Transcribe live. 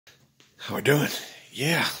How we doing?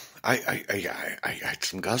 Yeah, I got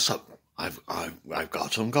some gossip. I've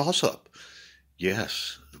got some gossip.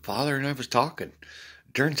 Yes, the father and I was talking.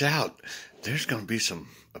 Turns out there's going to be some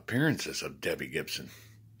appearances of Debbie Gibson.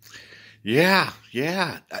 Yeah,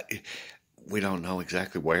 yeah. We don't know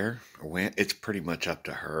exactly where or when. It's pretty much up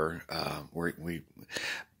to her.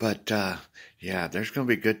 But yeah, there's going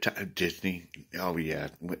to be good time. Disney. Oh yeah,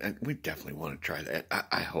 we definitely want to try that.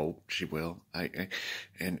 I hope she will.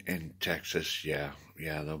 And Texas. Yeah,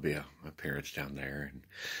 yeah. There'll be a appearance down there, and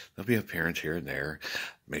there'll be appearance here and there.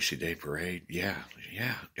 Macy Day Parade. Yeah,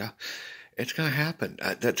 yeah, yeah. It's going to happen.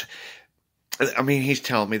 That's. I mean, he's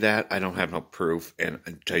telling me that. I don't have no proof, and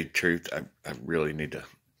to tell you the truth, I really need to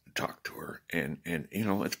talk to her, and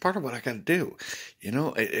it's part of what I got to do.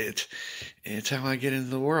 It's how I get into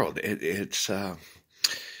the world. It's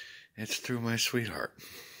through my sweetheart,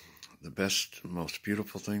 the best, most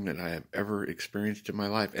beautiful thing that I have ever experienced in my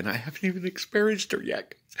life, and I haven't even experienced her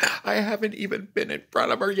yet. I haven't even been in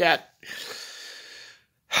front of her yet.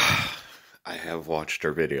 I have watched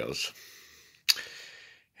her videos.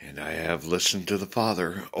 And I have listened to the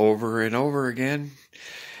Father over and over again.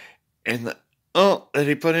 And the that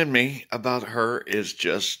he put in me about her is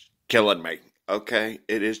just killing me. Okay?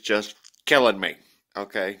 It is just killing me.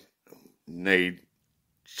 Okay? Need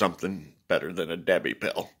something better than a Debbie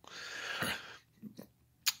pill.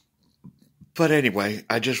 But anyway,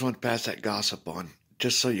 I just want to pass that gossip on.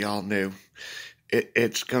 Just so y'all knew.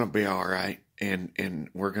 It's going to be all right. And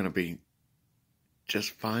we're going to be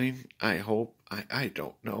just fine, I hope. I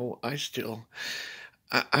don't know.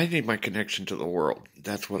 I need my connection to the world.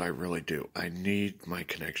 That's what I really do. I need my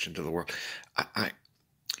connection to the world. I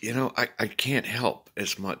can't help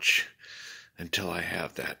as much until I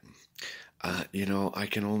have that. I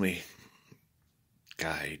can only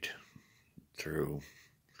guide through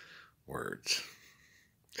words.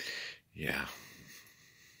 Yeah.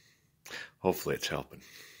 Hopefully it's helping.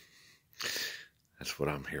 That's what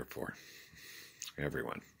I'm here for.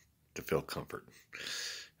 Everyone, to feel comfort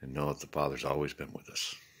and know that the Father's always been with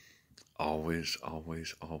us. Always,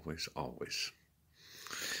 always, always, always.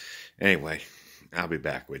 Anyway, I'll be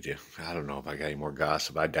back with you. I don't know if I got any more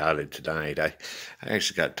gossip. I doubt it tonight. I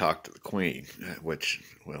actually got to talk to the Queen, which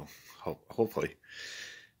will hopefully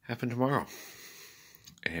happen tomorrow.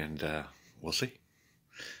 And we'll see.